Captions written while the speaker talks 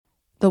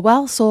The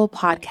Well Soul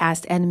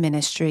podcast and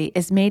ministry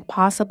is made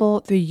possible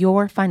through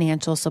your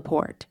financial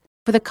support.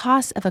 For the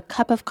cost of a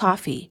cup of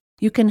coffee,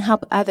 you can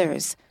help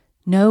others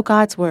know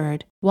God's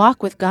Word,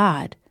 walk with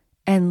God,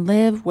 and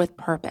live with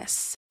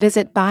purpose.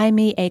 Visit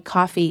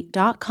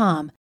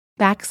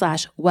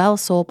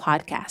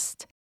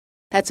buymeacoffee.com/wellsoulpodcast.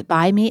 That's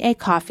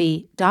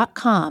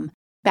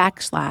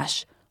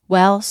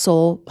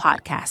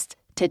buymeacoffee.com/wellsoulpodcast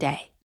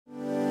today.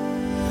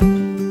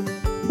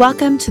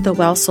 Welcome to the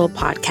Well Soul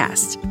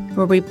podcast,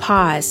 where we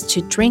pause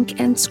to drink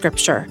in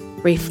scripture,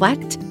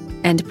 reflect,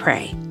 and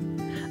pray.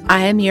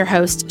 I am your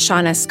host,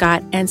 Shauna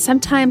Scott, and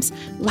sometimes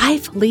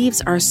life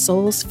leaves our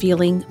souls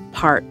feeling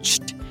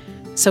parched.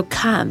 So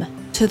come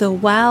to the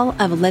well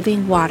of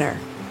living water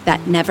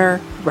that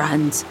never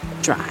runs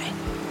dry.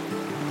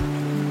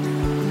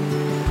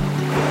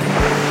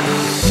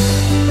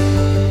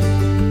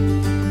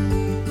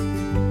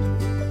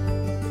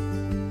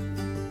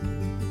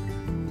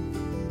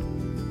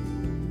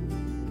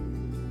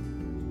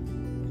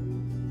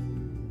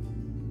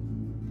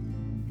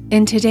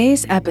 In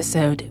today's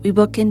episode, we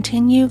will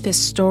continue the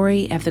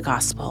story of the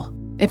gospel.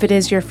 If it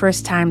is your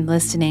first time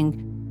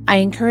listening, I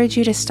encourage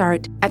you to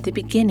start at the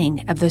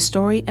beginning of the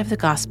Story of the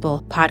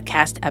Gospel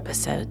podcast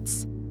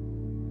episodes.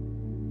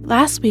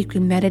 Last week, we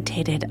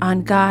meditated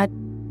on God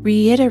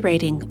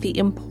reiterating the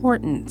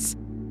importance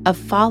of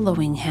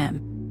following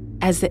Him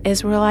as the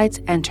Israelites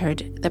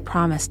entered the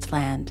Promised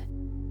Land.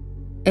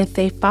 If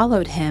they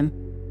followed Him,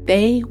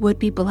 they would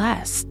be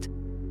blessed.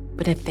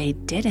 But if they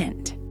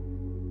didn't,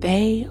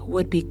 they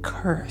would be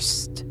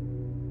cursed.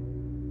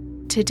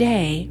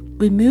 Today,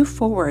 we move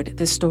forward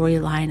the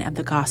storyline of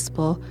the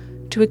gospel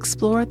to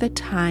explore the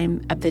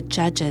time of the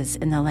judges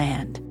in the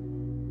land,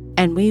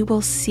 and we will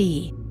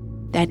see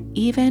that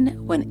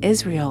even when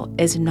Israel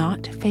is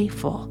not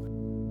faithful,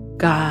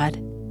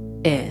 God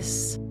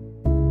is.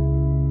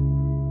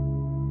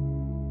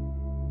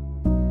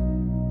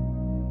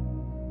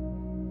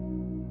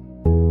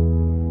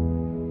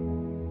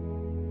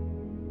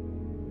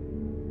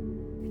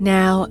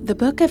 Now, the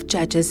book of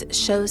Judges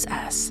shows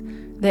us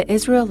the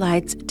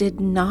Israelites did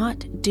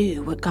not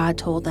do what God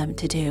told them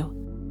to do: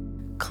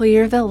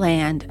 clear the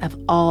land of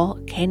all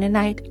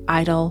Canaanite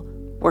idol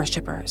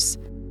worshippers.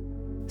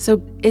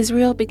 So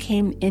Israel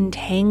became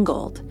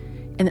entangled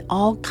in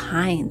all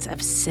kinds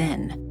of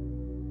sin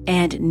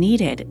and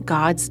needed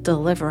God's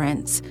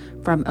deliverance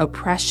from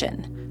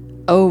oppression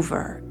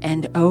over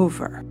and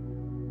over.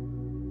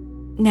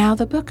 Now,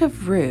 the book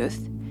of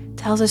Ruth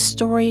tells a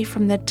story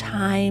from the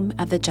time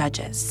of the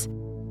judges.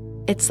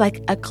 It's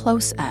like a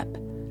close-up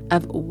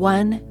of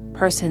one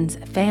person's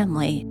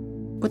family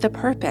with a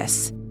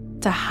purpose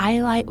to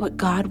highlight what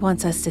God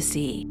wants us to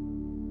see.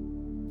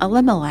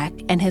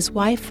 Elimelech and his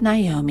wife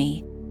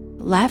Naomi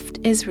left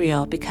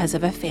Israel because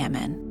of a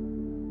famine,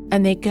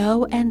 and they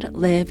go and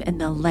live in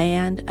the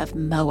land of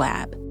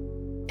Moab,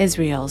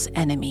 Israel's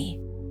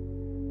enemy.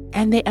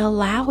 And they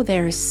allow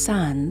their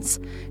sons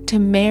to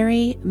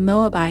marry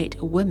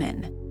Moabite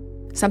women,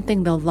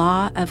 something the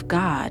law of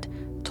God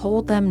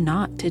told them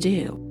not to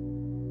do.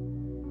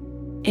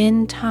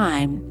 In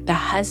time, the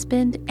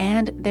husband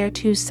and their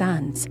 2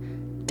 sons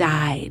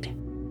died,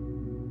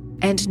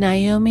 and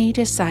Naomi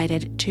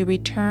decided to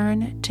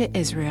return to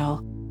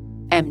Israel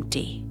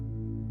empty.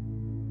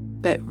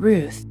 But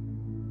Ruth,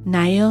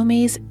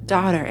 Naomi's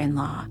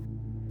daughter-in-law,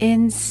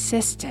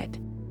 insisted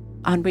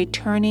on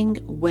returning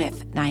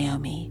with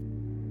Naomi.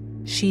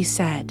 She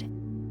said,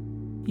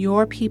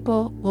 "Your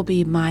people will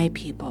be my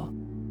people,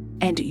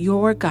 and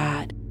your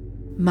God,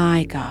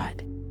 my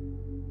God."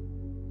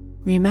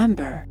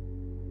 Remember,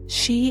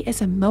 she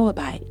is a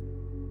Moabite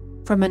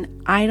from an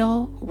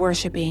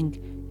idol-worshiping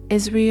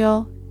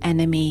Israel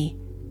enemy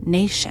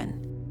nation.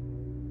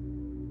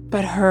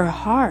 But her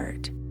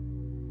heart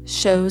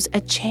shows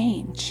a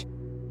change.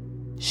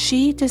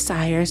 She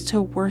desires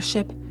to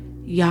worship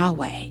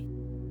Yahweh,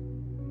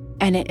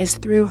 and it is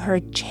through her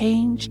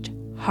changed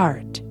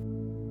heart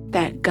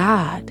that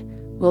God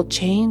will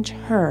change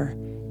her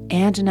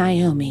and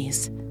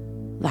Naomi's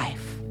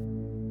life.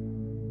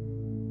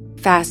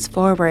 Fast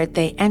forward,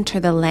 they enter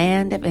the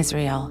land of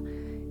Israel,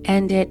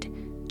 and it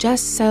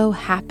just so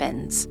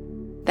happens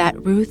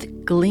that Ruth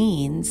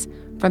gleans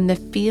from the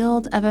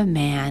field of a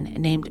man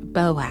named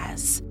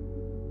Boaz,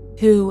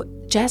 who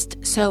just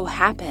so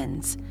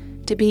happens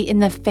to be in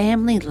the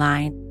family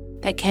line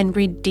that can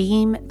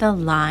redeem the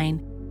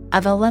line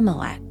of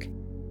Elimelech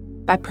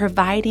by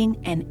providing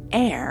an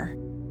heir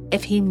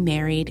if he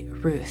married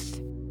Ruth.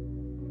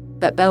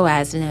 But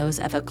Boaz knows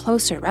of a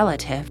closer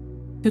relative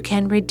who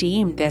can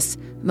redeem this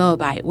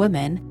Moabite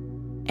woman,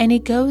 and he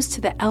goes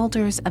to the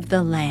elders of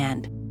the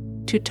land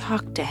to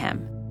talk to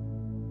him.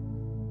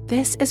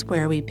 This is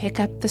where we pick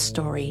up the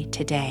story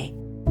today.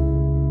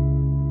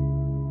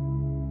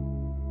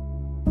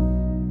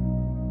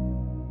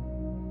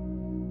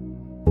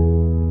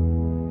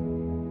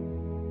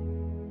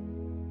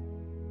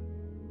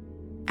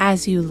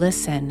 As you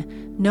listen,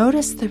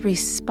 notice the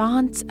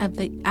response of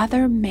the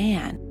other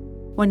man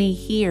when he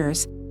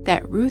hears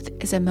that Ruth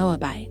is a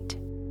Moabite.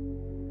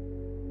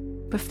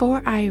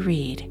 Before I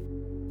read,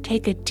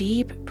 take a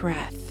deep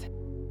breath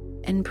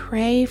and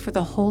pray for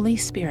the Holy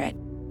Spirit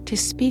to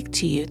speak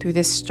to you through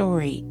this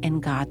story in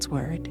God's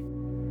Word.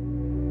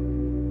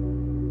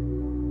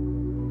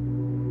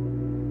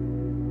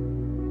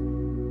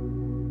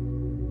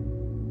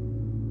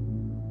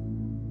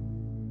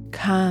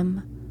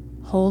 Come,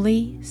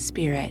 Holy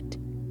Spirit,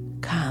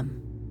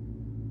 come.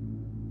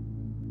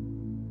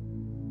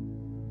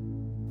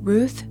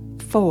 Ruth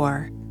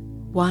 4,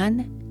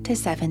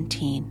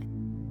 1-17.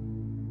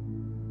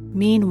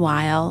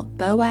 Meanwhile,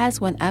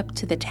 Boaz went up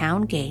to the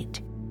town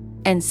gate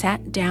and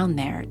sat down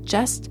there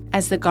just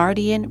as the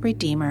guardian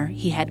redeemer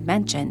he had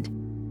mentioned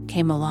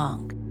came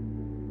along.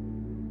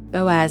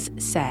 Boaz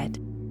said,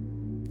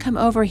 "Come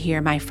over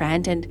here, my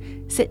friend, and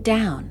sit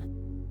down."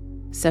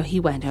 So he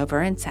went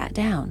over and sat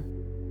down.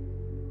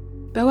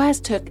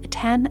 Boaz took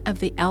 10 of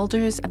the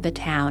elders of the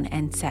town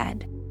and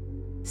said,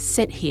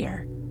 "Sit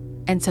here."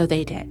 And so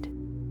they did.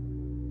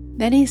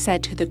 Then he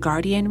said to the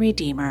guardian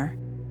redeemer,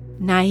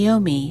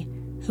 "Naomi,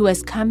 who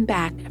has come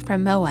back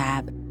from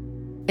Moab,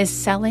 is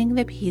selling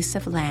the piece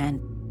of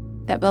land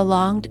that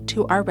belonged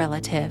to our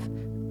relative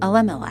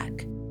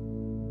Elimelech.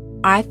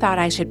 I thought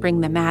I should bring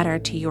the matter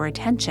to your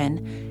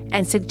attention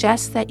and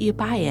suggest that you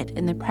buy it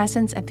in the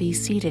presence of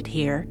these seated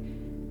here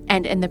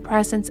and in the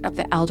presence of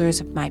the elders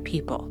of my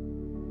people.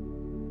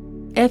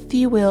 If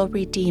you will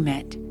redeem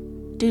it,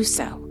 do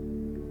so.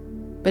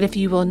 But if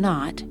you will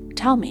not,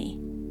 tell me,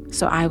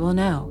 so I will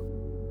know.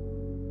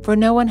 For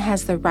no one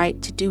has the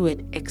right to do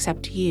it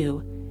except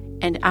you,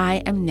 and I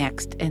am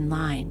next in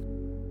line."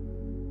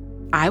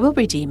 "I will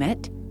redeem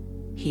it,"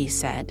 he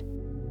said.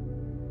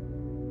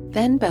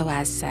 Then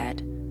Boaz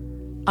said,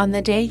 "On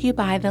the day you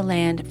buy the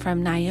land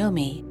from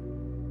Naomi,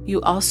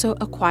 you also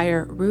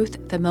acquire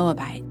Ruth the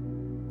Moabite,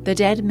 the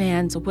dead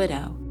man's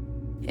widow,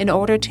 in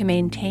order to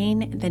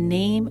maintain the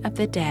name of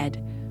the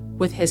dead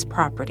with his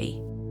property."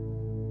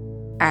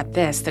 At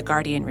this, the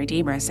guardian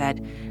redeemer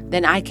said,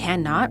 "Then I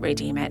cannot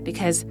redeem it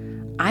because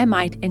I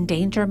might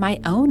endanger my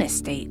own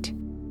estate.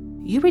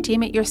 You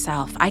redeem it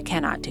yourself. I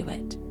cannot do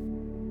it."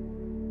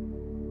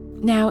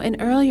 Now, in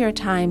earlier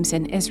times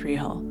in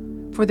Israel,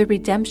 for the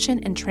redemption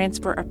and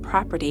transfer of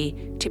property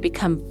to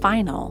become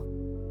final,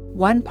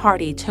 one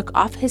party took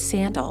off his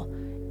sandal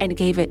and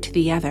gave it to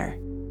the other.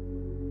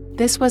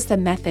 This was the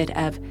method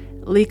of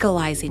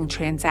legalizing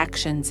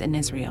transactions in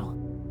Israel.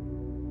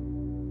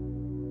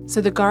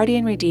 So the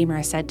guardian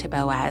redeemer said to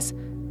Boaz,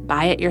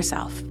 "Buy it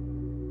yourself."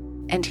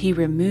 And he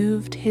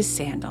removed his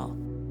sandal.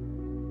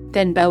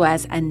 Then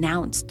Boaz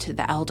announced to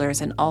the elders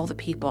and all the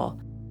people,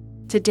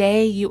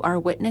 "Today you are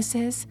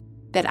witnesses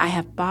that I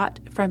have bought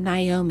from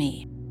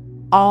Naomi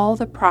all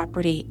the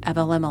property of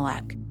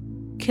Elimelech,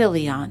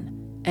 Kilion,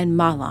 and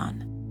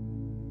Mahlon.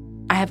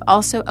 I have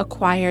also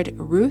acquired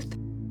Ruth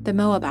the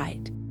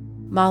Moabite,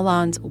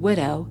 Mahlon's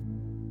widow,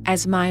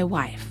 as my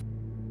wife,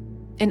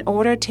 in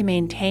order to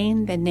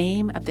maintain the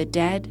name of the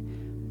dead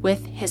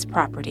with his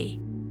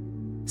property,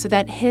 so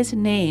that his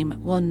name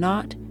will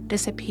not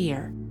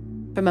disappear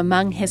from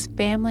among his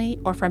family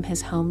or from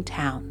his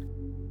hometown.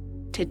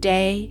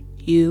 Today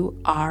you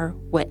are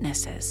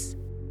witnesses."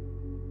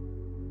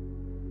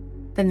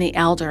 Then the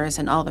elders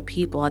and all the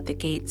people at the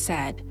gate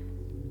said,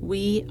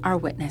 "We are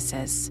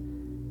witnesses.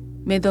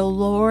 May the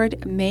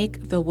Lord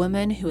make the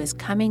woman who is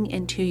coming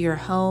into your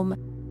home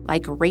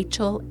like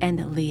Rachel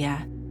and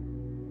Leah,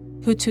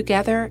 who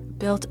together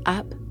built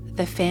up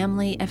the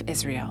family of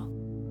Israel.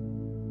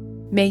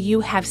 May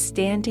you have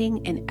standing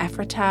in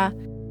Ephratah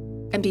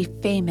and be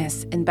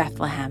famous in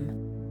Bethlehem.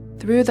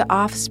 Through the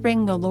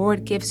offspring the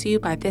Lord gives you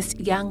by this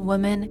young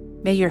woman,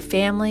 may your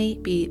family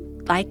be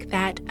like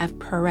that of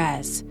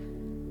Perez,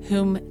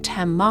 whom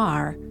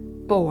Tamar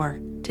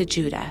bore to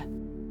Judah."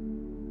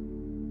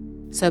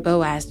 So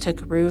Boaz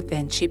took Ruth,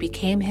 and she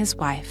became his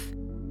wife.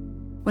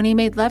 When he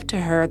made love to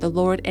her, the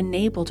Lord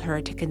enabled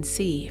her to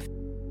conceive,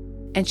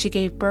 and she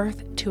gave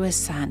birth to a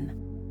son.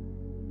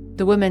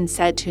 The woman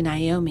said to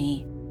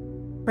Naomi,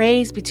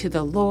 "Praise be to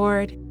the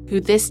Lord, who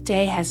this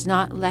day has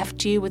not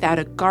left you without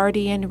a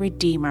guardian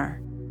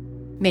redeemer.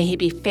 May he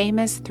be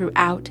famous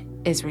throughout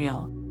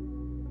Israel.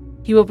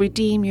 He will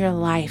redeem your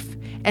life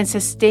and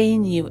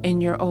sustain you in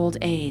your old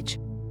age.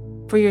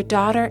 For your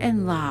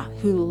daughter-in-law,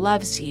 who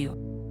loves you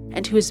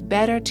and who is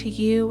better to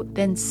you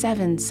than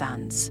 7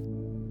 sons,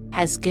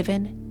 has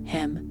given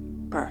him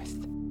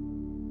birth."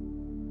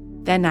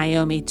 Then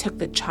Naomi took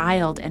the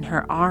child in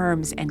her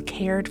arms and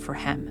cared for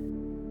him.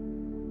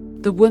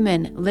 The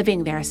women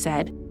living there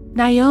said,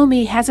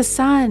 "Naomi has a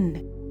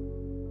son,"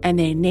 and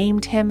they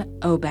named him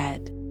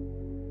Obed.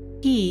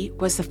 He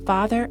was the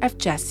father of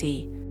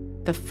Jesse,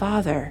 the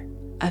father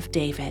of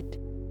David.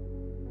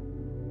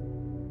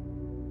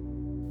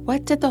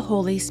 What did the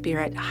Holy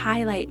Spirit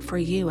highlight for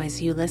you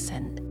as you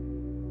listened?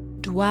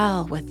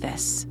 Dwell with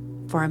this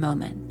for a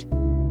moment.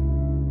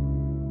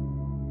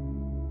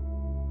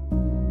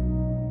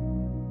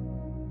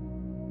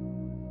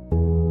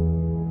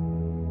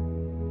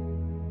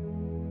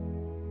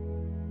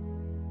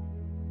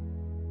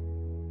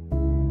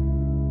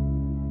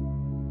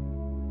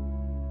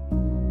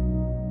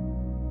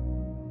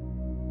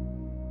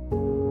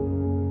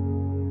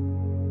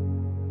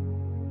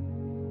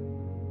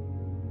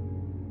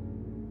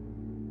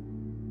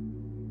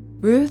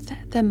 Ruth,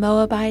 the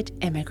Moabite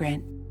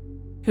immigrant,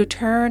 who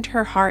turned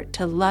her heart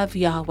to love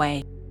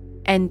Yahweh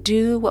and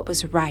do what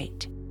was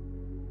right,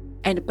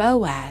 and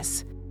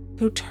Boaz,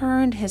 who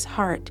turned his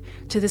heart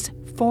to this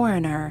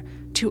foreigner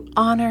to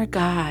honor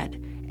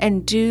God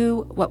and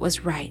do what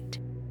was right.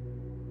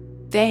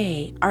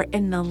 They are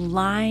in the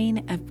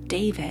line of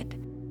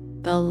David,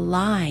 the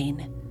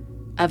line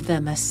of the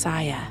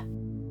Messiah.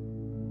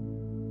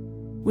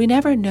 We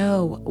never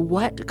know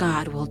what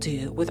God will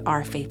do with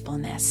our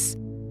faithfulness,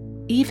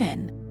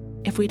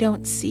 even if we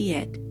don't see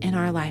it in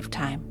our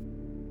lifetime.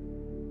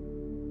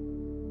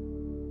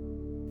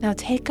 Now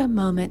take a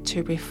moment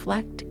to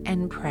reflect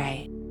and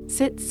pray.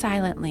 Sit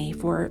silently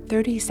for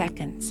 30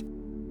 seconds,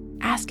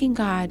 asking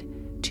God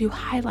to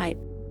highlight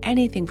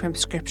anything from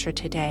Scripture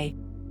today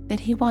that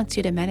He wants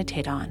you to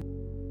meditate on.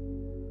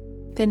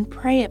 Then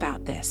pray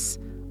about this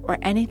or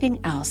anything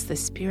else the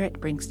Spirit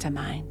brings to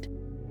mind.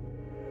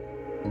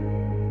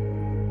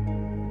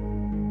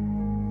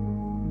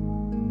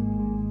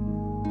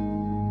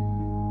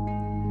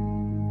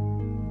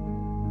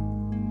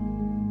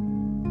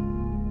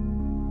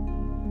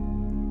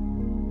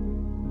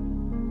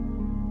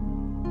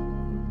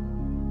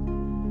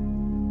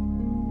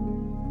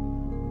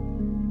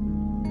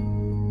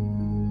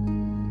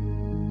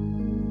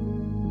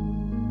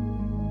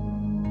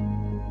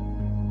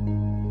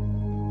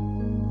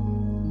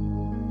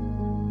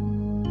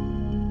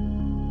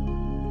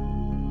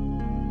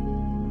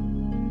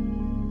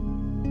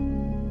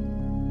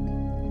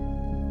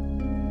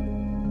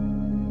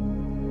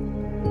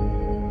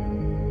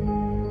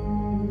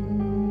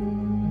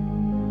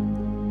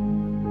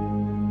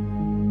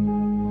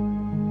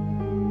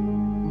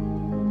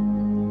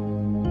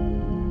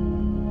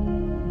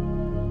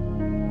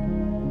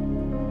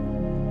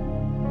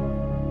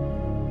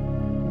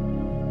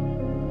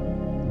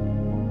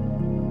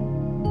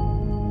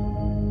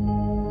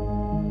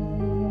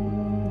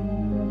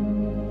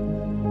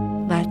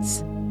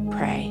 Let's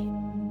pray.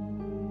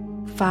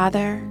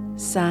 Father,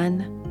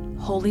 Son,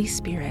 Holy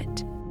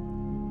Spirit,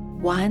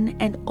 one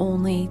and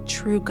only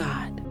true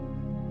God,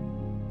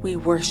 we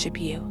worship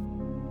you.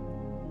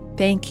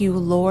 Thank you,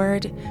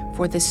 Lord,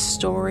 for the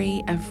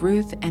story of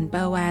Ruth and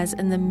Boaz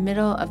in the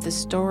middle of the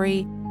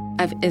story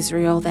of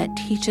Israel that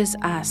teaches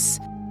us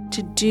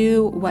to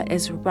do what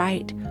is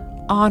right,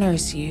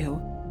 honors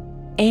you,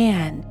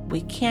 and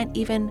we can't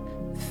even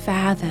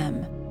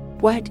fathom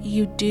what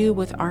you do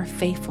with our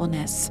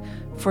faithfulness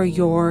for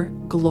your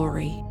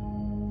glory.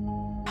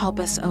 Help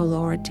us, O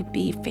Lord, to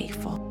be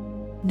faithful,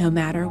 no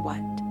matter what.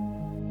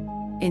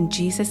 In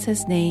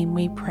Jesus' name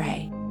we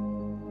pray.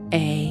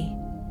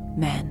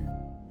 Amen.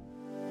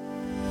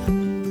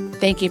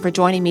 Thank you for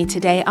joining me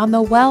today on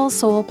the Well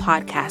Soul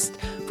podcast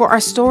for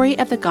our Story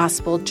of the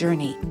Gospel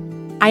journey.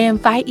 I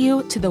invite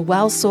you to the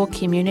Well Soul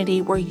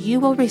community where you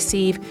will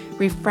receive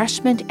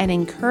refreshment and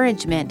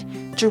encouragement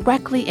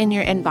directly in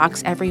your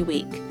inbox every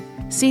week.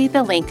 See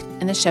the link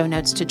in the show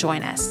notes to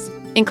join us.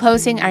 In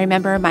closing, I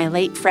remember my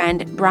late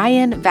friend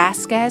Brian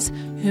Vasquez,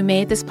 who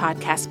made this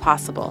podcast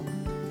possible.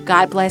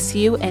 God bless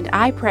you, and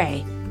I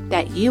pray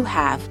that you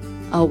have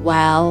a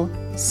well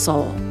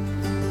soul.